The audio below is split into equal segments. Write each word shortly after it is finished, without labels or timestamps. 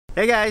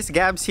Hey guys,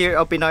 Gabs here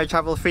of Pinoy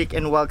Travel Freak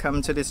and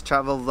welcome to this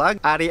travel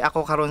vlog. Ari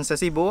ako karon sa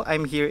Cebu.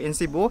 I'm here in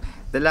Cebu.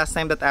 The last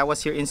time that I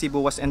was here in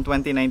Cebu was in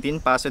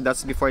 2019 pa, so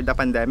that's before the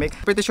pandemic.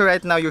 Pretty sure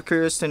right now you're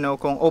curious to know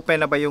kung open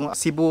na ba yung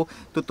Cebu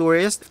to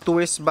tourists.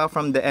 Tourists ba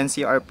from the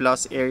NCR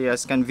plus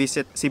areas can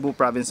visit Cebu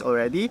province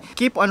already?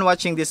 Keep on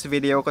watching this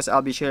video because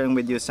I'll be sharing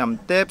with you some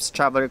tips,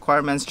 travel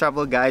requirements,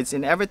 travel guides,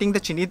 and everything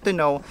that you need to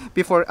know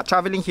before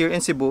traveling here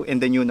in Cebu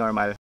in the new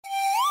normal.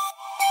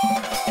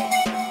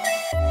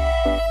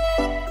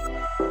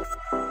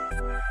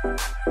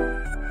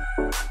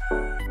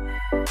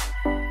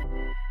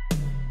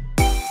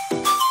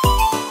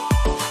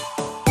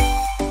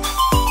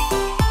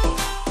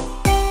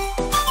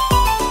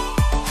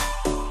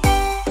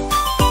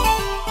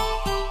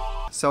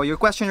 So your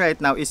question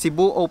right now is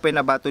Cebu open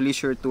na ba to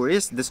leisure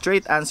tourists? The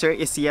straight answer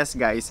is yes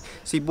guys.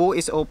 Cebu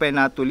is open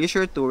na to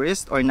leisure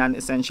tourists or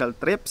non-essential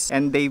trips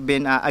and they've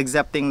been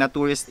accepting na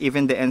tourists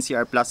even the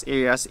NCR plus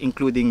areas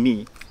including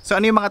me. So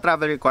ano yung mga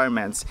travel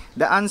requirements?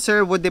 The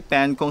answer would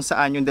depend kung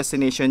saan yung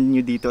destination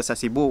nyo dito sa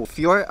Cebu. If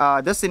your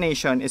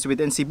destination is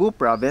within Cebu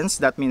province,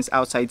 that means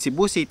outside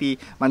Cebu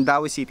City,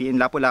 Mandaue City, and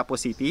Lapu-Lapu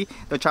City,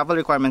 the travel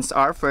requirements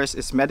are: first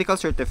is medical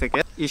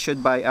certificate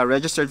issued by a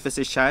registered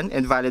physician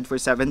and valid for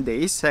 7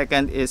 days.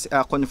 Second is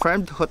a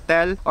confirmed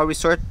hotel or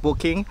resort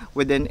booking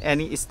within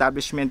any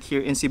establishment here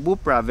in Cebu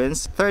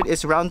province. Third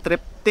is round-trip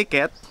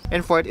ticket,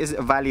 and fourth is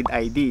a valid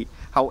ID.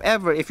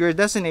 However, if your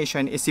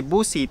destination is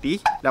Cebu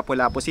City,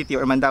 Lapu-Lapu City,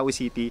 or Mandaue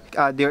City,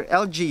 their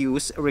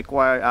LGUs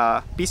require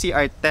a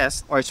PCR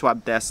test or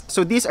swab test.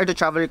 So these are the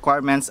travel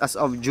requirements as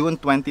of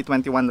June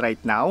 2021 right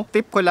now.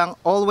 Tip ko lang,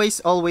 always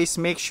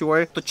make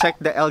sure to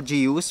check the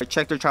LGUs,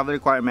 check their travel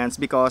requirements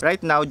because right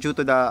now, due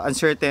to the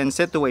uncertain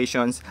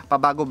situations,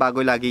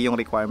 pabago-bago lagi yung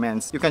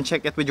requirements. You can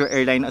check it with your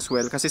airline as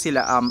well kasi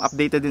sila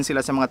updated din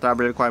sila sa mga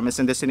travel requirements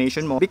ng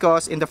destination mo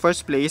because in the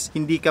first place,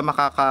 hindi ka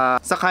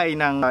makakasakay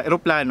ng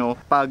eroplano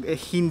pag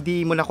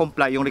hindi mo na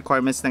comply yung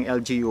requirements ng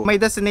LGU. My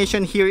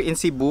destination here in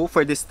Cebu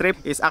for this trip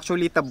is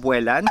actually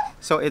Tabuelan.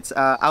 So it's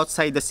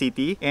outside the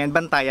city and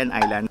Bantayan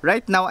Island.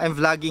 Right now, I'm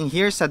vlogging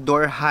here sa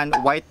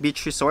Durhan White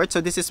Beach Resort.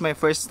 So this is my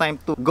first time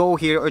to go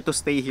here or to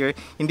stay here.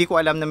 Hindi ko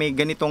alam na may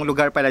ganitong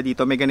lugar pala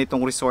dito, may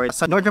ganitong resort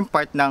sa northern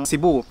part ng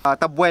Cebu.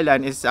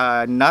 Tabuelan is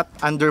not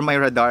under my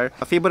radar.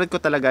 Favorite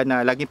ko talaga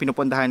na laging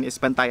pinupuntahan is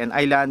Bantayan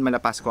Island,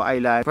 Malapasco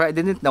Island. But I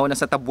didn't know na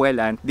sa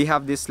Tabuelan, they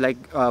have this like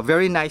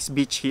very nice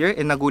beach here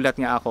and nagulat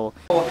nga ako.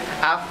 So,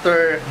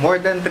 after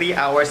more than 3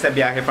 hours na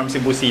biyahe from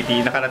Cebu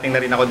City, nakarating na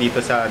rin ako dito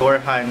sa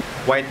Durhan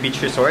White Beach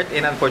Resort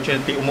and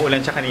unfortunately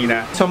umuulan siya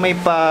kanina. So may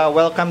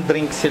pa-welcome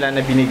drink sila na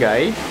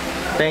binigay.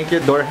 Thank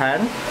you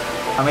Durhan.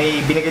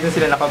 May binigay din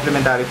sila na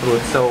complimentary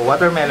fruit. So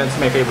watermelon is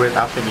my favorite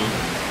actually.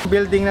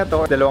 Building na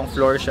to, 2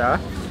 floor siya.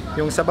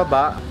 Yung sa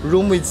baba,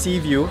 room with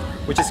sea view,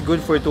 which is good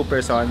for 2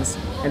 persons.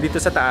 And dito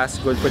sa taas,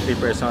 good for 3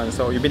 persons.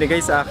 So yung binigay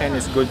sa akin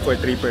is good for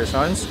 3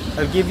 persons.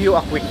 I'll give you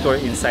a quick tour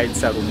inside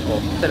sa room ko.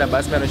 Sa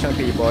labas, meron siyang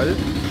table.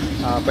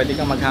 Pwede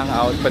kang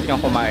mag-hangout, pwede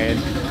kang kumain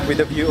with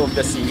a view of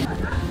the sea.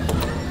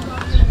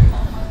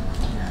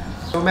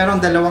 So meron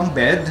 2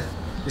 bed,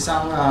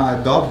 isang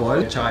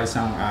double, tsaka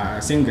isang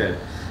single.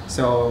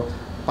 So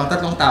pang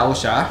 3 tao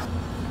siya.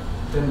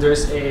 Then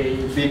there's a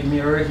big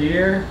mirror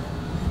here.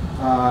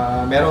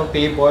 Merong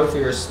table for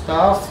your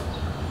stuff.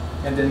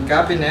 And then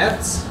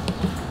cabinets.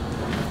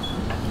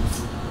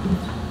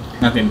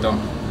 Natin to.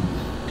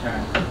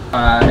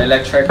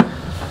 Electric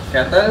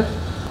kettle.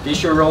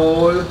 Tissue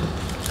roll.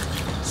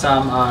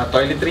 Some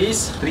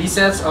toiletries. 3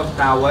 sets of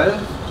towel.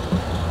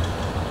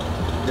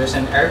 There's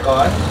an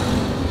aircon.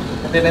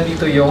 And then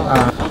nandito yung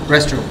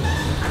restroom.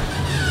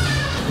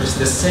 There's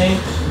the sink.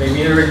 May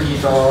mirror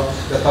dito.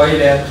 The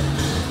toilet.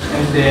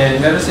 And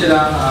then meron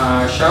silang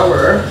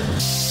shower.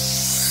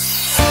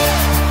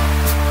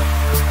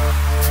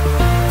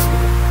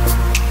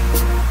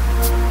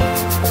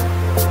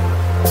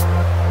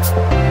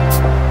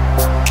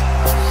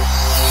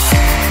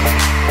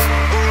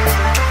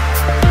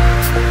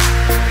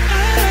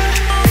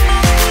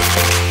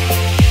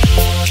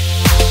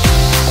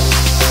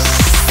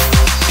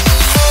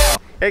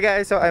 Hey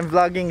guys, so I'm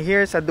vlogging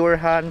here sa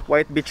Durhan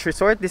White Beach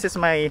Resort. This is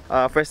my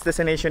first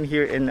destination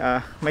here in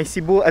my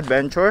Cebu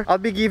adventure.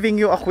 I'll be giving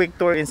you a quick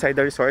tour inside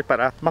the resort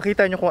para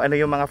makita nyo kung ano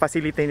yung mga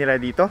facility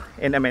nila dito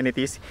and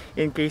amenities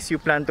in case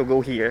you plan to go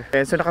here.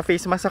 And so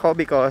naka-face mask ako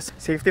because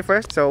safety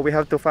first. So we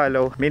have to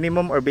follow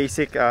minimum or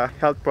basic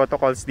health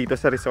protocols dito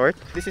sa resort.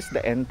 This is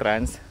the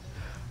entrance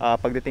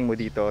pagdating mo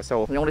dito.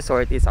 So yung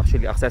resort is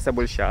actually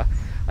accessible siya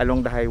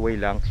along the highway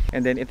lang.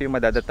 And then ito yung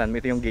madadatan mo,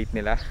 ito yung gate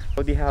nila.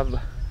 So they have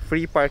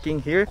free parking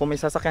here. Kung may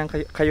sasakyan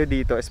kayo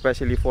dito,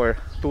 especially for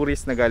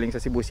tourists na galing sa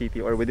Cebu City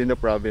or within the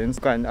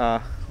province, you can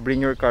bring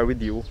your car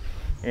with you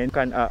and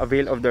can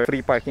avail of the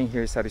free parking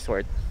here sa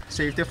resort.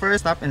 Safety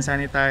first, stop and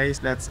sanitize.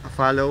 Let's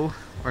follow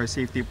our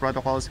safety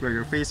protocols. Wear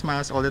your face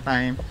mask all the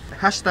time.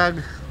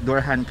 Hashtag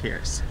Durhan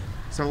Cares.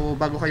 So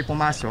bago kayo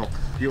pumasok,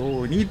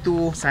 you need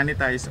to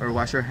sanitize or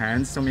wash your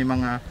hands. So may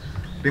mga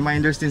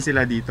reminders din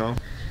sila dito.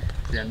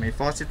 Yan, may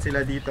faucet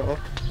sila dito.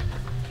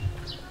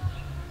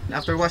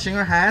 After washing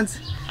your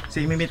hands, So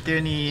imi-meet kayo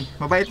ni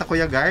mabait na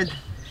Kuya Guard.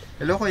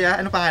 Hello Kuya,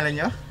 ano pangalan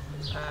nyo?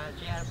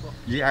 GR po.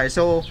 GR.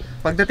 So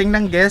pagdating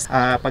ng guest,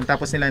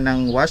 pagtapos nila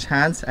ng wash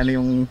hands, ano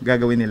yung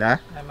gagawin nila?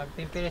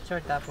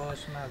 Mag-temperature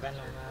tapos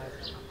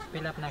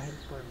mag-fill up ng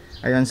health form.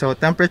 Ayun, so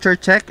temperature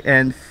check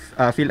and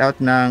fill out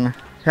ng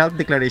health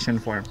declaration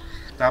form.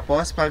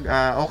 Tapos pag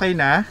okay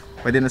na,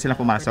 pwede na silang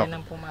pumasok.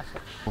 Pwede nang pumasok.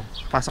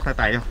 Pasok na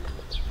tayo.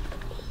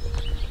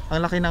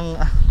 Ang laki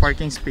ng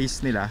parking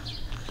space nila.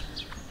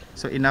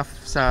 So enough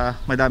sa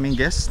madaming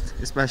guests,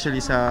 especially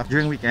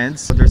during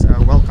weekends. So there's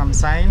a welcome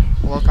sign,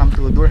 welcome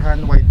to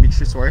Durhan White Beach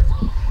Resort.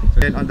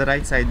 So then on the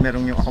right side,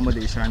 merong yung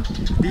accommodation.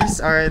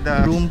 These are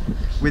the room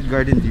with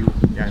garden view.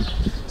 Yan.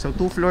 So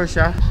 2 floors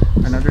siya,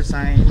 another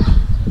sign,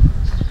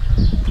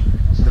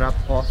 drop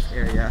off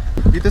area.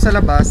 Dito sa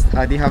labas,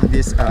 they have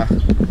this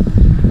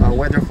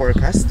weather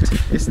forecast.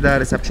 Is the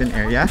reception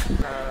area.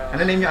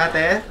 Ano name nyo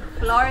ate?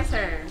 Floor,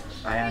 sir.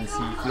 Ayan, si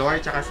Flor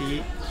tsaka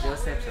si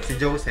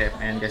Joseph.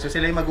 And guys, so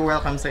sila yung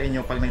mag-welcome sa inyo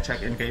pag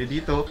nag-check-in kayo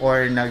dito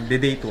or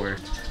nag-day tour.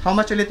 How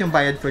much ulit yung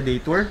bayad for day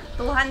tour?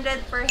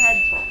 200 per head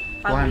po.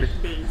 Pag 200.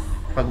 weekdays.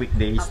 Pag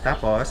weekdays.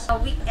 Tapos?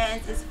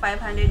 Weekends is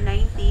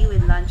 590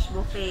 with lunch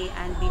buffet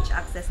and beach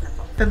access na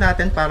po. Ito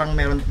natin parang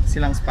meron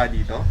silang spa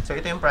dito. So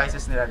ito yung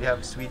prices nila. They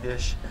have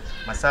Swedish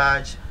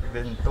massage,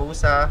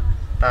 ventosa,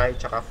 Thai,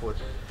 tsaka food.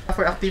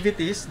 For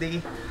activities,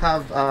 they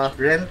have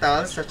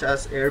rentals such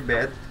as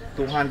airbed,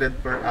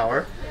 200 per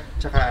hour,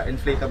 tsaka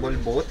inflatable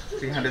boat,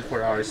 300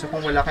 per hour. So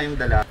kung wala kayong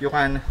dala, you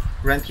can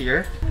rent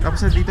here.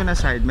 Tapos dito na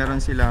side,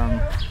 meron silang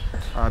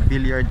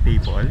billiard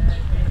table.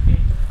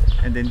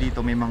 And then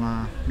dito may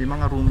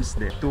mga rooms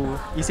there to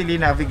easily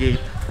navigate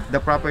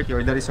the property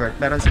or the resort.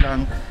 Meron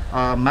silang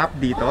map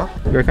dito.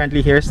 We're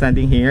currently here,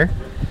 standing here.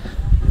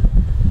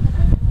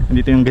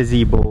 And dito yung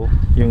gazebo,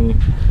 yung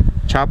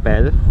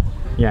chapel.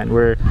 Yan,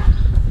 we're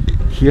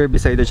here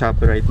beside the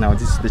chapel right now.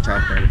 This is the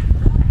chapel.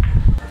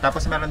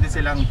 Tapos meron din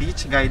silang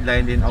beach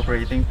guideline in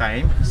operating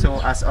time.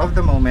 So as of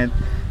the moment,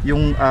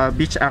 yung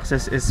beach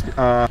access is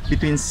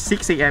between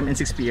 6 AM and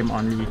 6 PM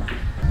only.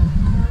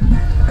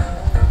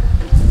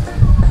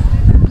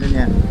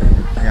 Ganyan.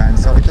 Ayan.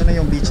 So ito na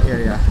yung beach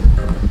area.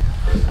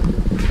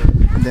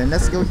 And then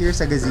let's go here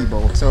sa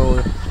gazebo. So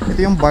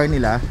ito yung bar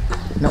nila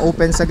na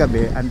open sa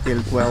gabi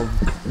until 12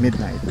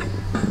 midnight.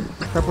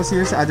 Tapos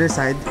here sa other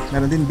side,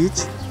 meron din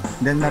beach.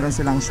 Then meron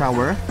silang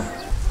shower.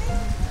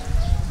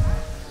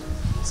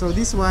 So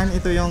this one,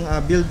 ito yung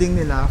building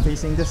nila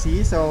facing the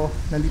sea. So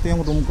nandito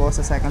yung room ko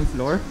sa second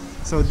floor.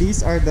 So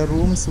these are the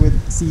rooms with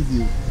sea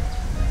view.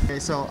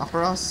 Okay, so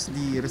across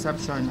the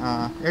reception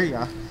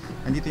area,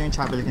 nandito yung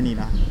chapel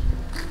kanina.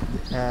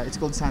 It's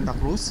called Santa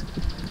Cruz.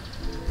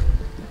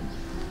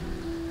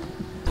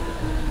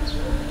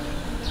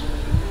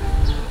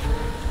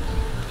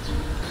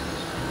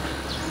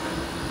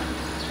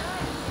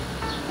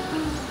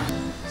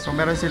 So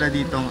meron sila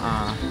ditong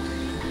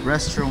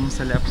restroom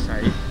sa left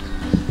side.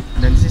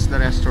 Then this is the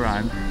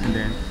restaurant, and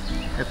then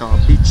ito,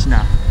 beach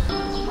na.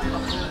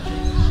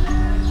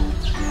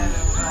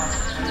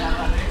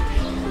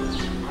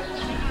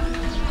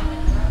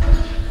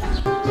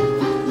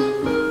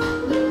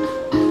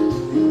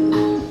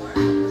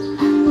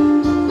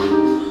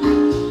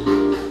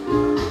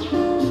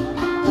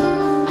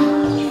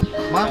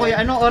 Mga kuya,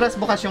 anong oras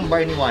bukas yung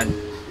bar ni Juan?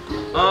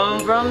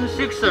 From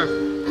 6 sir.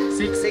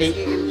 6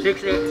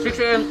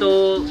 AM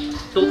to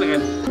 2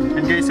 PM.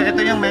 And guys, so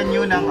ito yung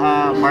menu ng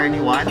bar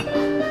ni Juan.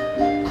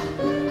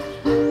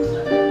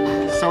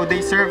 So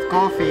they serve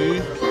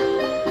coffee,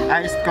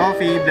 iced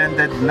coffee,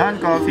 blended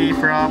non-coffee,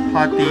 frap,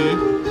 hot tea,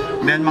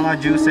 then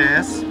mga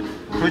juices,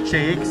 fruit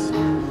shakes,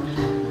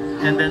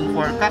 and then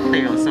for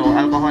cocktails, so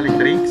alcoholic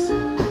drinks.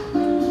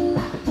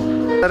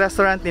 Sa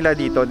restaurant nila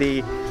dito,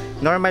 they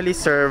normally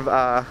serve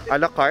a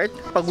la carte.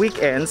 Pag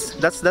weekends,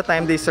 that's the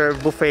time they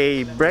serve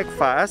buffet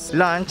breakfast,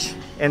 lunch,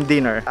 and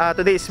dinner.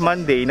 Today is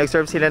Monday,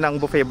 nag-serve sila ng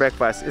buffet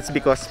breakfast. It's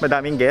because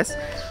madaming guests,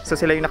 so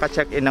sila yung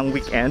naka-check-in ng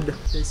weekend.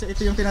 Okay, so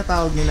ito yung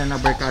tinatawag nila na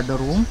barkada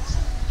room.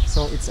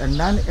 So it's a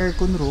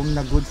non-aircon room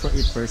na good for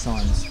 8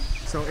 persons.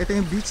 So ito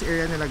yung beach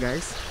area nila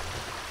guys.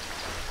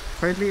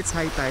 Currently it's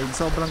high tide,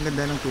 sobrang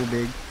ganda ng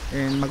tubig,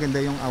 and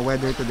maganda yung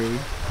weather today.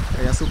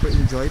 Kaya super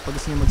enjoy pag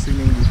gusto nyo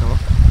mag-swimming dito.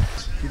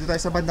 Dito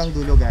tayo sa bandang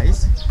dulo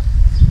guys.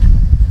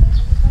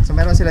 So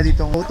meron sila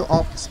ditong photo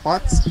op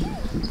spots.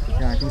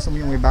 Yan, kung gusto mo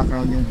yung may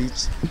background yung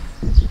beach.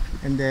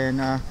 And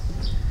then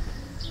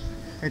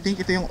I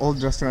think ito yung old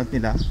restaurant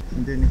nila.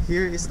 And then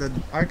here is the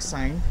arc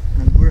sign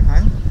ng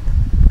Durhan.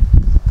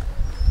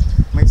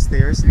 May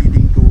stairs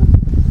leading to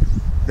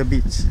the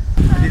beach.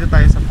 Dito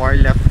tayo sa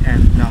far left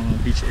end ng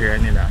beach area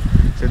nila.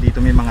 So dito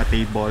may mga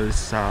tables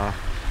sa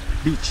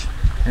beach.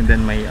 And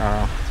then may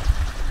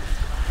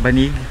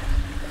banig.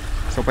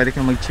 So pwede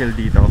kang mag-chill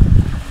dito.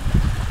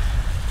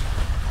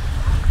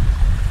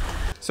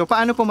 So So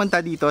paano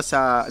pumunta dito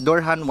sa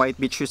Durhan White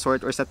Beach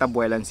Resort or sa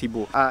Tabuelan,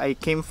 Cebu? I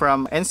came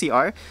from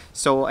NCR,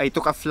 so I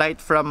took a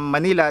flight from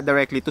Manila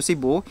directly to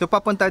Cebu. So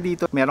papunta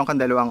dito, meron kang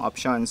dalawang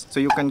options.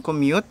 So you can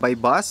commute by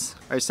bus,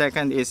 or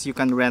second is you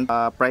can rent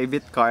a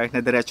private car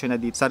na diretso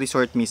na dito sa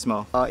resort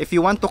mismo. If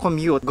you want to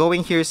commute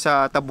going here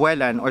sa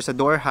Tabuelan or sa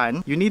Durhan,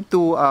 you need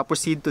to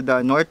proceed to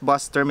the North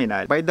Bus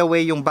Terminal. By the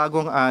way, yung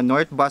bagong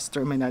North Bus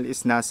Terminal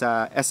is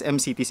nasa SM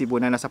City, Cebu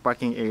na, nasa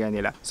parking area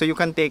nila. So you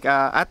can take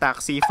a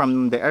taxi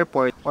from the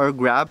airport or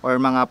Grab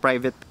or mga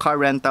private car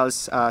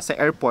rentals sa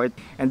airport,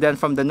 and then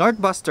from the North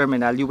Bus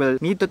Terminal you will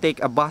need to take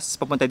a bus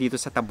papunta dito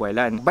sa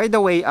Tabuelan. By the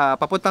way,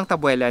 papuntang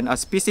Tabuelan,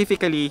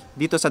 specifically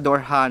dito sa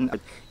Durhan,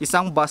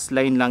 isang bus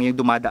line lang yung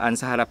dumadaan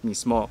sa harap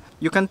mismo.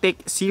 You can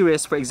take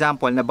series, for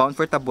example, na bound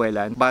for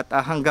Tabuelan, but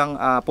hanggang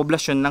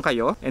Poblacion lang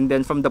kayo, and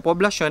then from the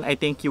Poblacion I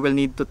think you will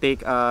need to take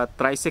a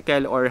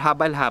tricycle or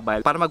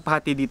habal-habal para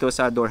magpahati dito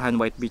sa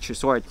Durhan White Beach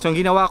Resort. So ang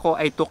ginawa ko,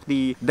 I took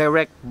the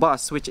direct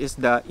bus, which is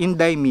the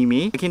Inday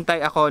Mimi.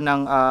 Naghintay ako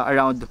ng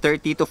around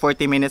 30 to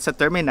 40 minutes sa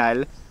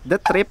terminal. The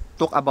trip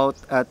took about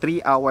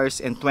 3 hours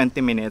and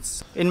 20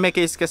 minutes. In my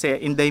case kasi,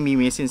 Inday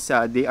Mimi, since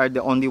they are the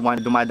only one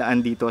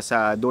dumadaan dito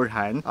sa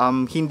Durhan,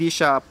 hindi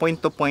siya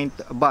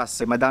point-to-point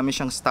bus. Madami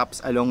siyang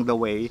stops along the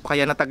way,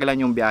 kaya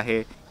natagalan yung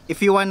biyahe. If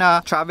you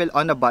wanna travel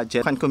on a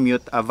budget, you can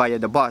commute via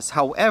the bus.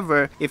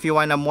 However, if you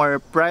wanna more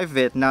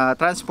private na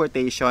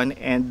transportation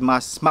and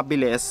mas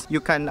mabilis, you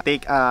can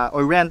take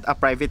or rent a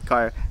private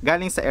car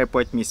galing sa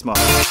airport mismo.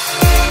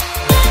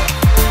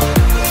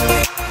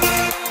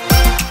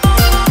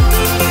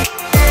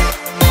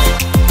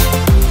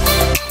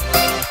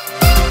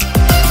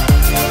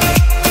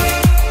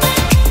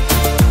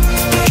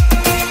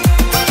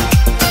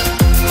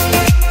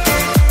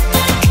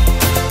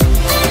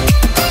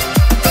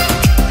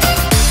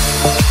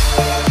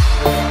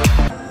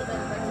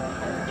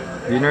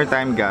 Dinner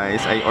time guys,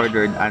 I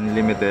ordered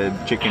unlimited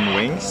chicken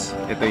wings.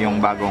 Ito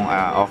yung bagong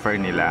offer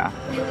nila.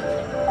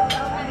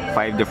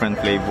 5 different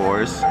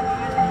flavors.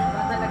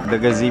 The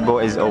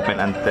gazebo is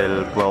open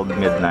until 12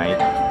 midnight.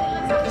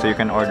 So you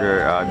can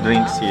order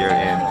drinks here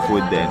and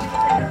food then.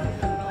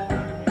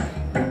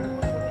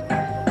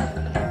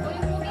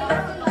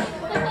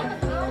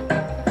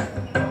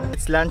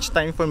 It's lunch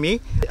time for me.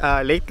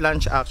 Late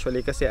lunch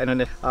actually kasi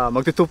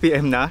magto 2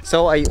 PM na.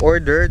 So I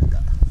ordered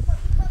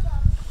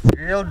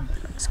grilled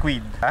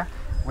squid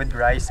with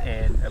rice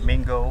and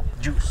mango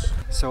juice.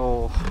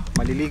 So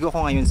maliligo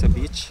ko ngayon sa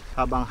beach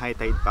habang high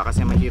tide pa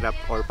kasi mahirap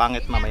or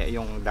pangit mamaya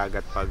yung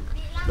dagat pag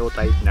low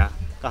tide na.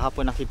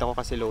 Kahapon nakita ko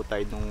kasi low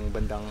tide nung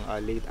bandang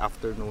late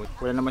afternoon.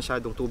 Wala na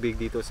masyadong tubig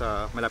dito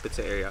sa malapit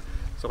sa area.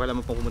 So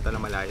kailangan mo pong pumunta na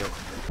malayo.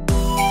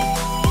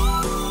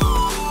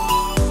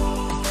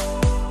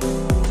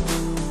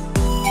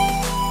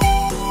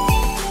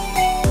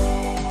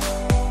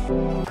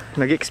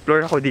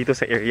 Nag-explore ako dito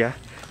sa area.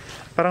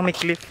 Parang may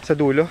cliff sa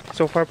dulo.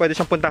 So far pwede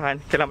siyang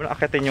puntahan. Kailangan mo na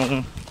akitin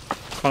yung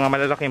mga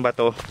malalaking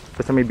bato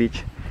sa may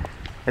beach.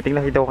 I think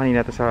nakita ko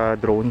kanina to sa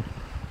drone.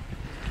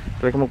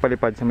 Try ko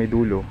magpalipad sa may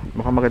dulo.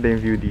 Baka maganda yung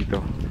view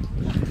dito.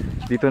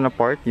 Dito na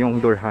part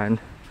yung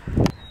Durhan.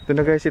 Ito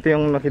na guys, ito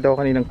yung nakita ko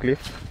kaninang cliff.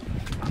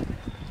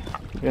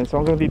 Yan, so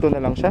hanggang dito na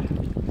lang siya.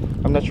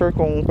 I'm not sure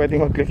kung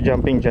pwedeng mag cliff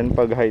jumping dyan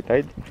pag high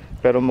tide,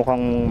 pero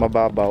mukhang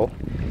mababaw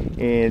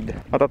and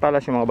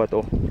matatalas yung mga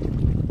bato.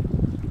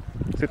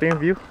 So ito yung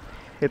view.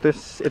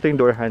 Ito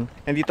yung Durhan.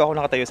 And dito ako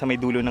nakatayo sa may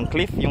dulo ng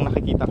cliff. Yung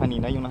nakikita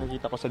kanina, yung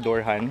nakikita ko sa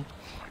Durhan.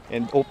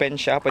 And open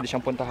siya, pwede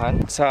siyang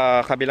puntahan.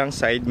 Sa kabilang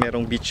side,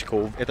 merong beach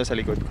cove. Ito sa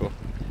likod ko.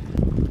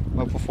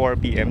 Magpo 4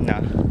 PM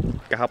na.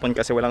 Kahapon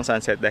kasi walang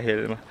sunset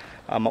dahil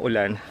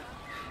maulan.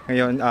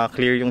 Ngayon,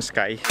 clear yung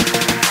sky.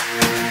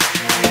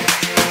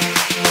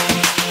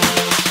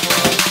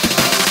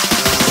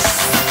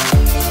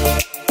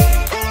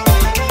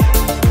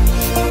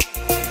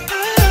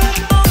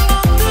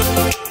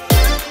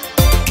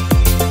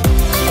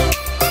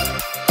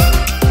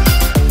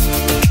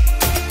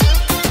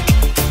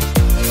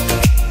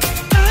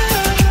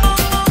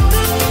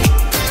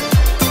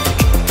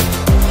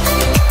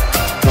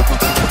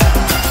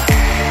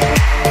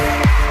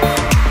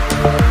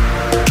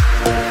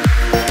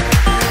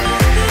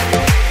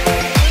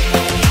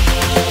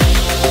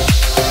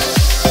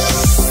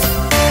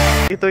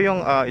 Ito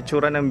yung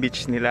itsura ng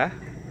beach nila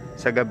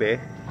sa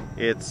gabi.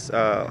 It's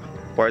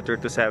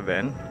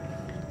 6:45.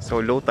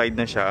 So low tide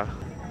na siya.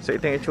 So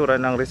ito yung itsura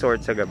ng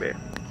resort sa gabi.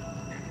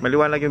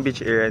 Maliwanag yung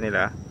beach area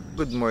nila.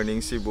 Good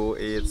morning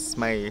Cebu. It's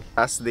my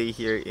last day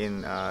here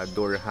in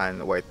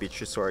Durhan White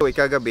Beach Resort. So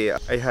ikagabi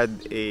I had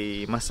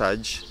a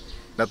massage.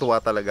 Natuwa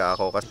talaga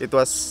ako kasi it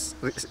was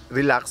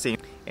relaxing,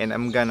 and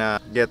I'm gonna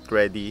get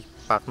ready,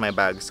 pack my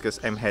bags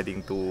because I'm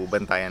heading to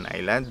Bantayan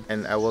Island,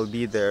 and I will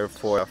be there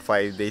for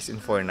 5 days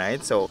and 4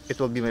 nights. So it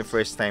will be my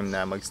first time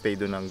na magstay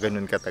doon ng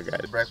ganun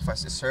katagal.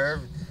 Breakfast is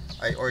served.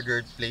 I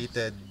ordered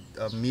plated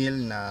meal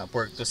na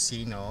pork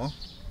tocino,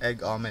 egg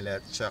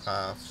omelette,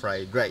 tsaka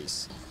fried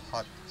rice,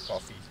 hot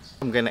coffee.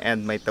 I'm gonna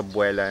end my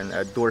Tabuelan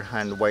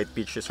Durhan White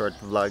Beach Resort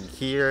vlog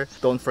here.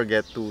 Don't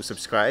forget to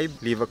subscribe,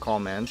 leave a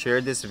comment, share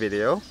this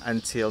video.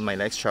 Until my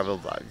next travel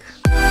vlog.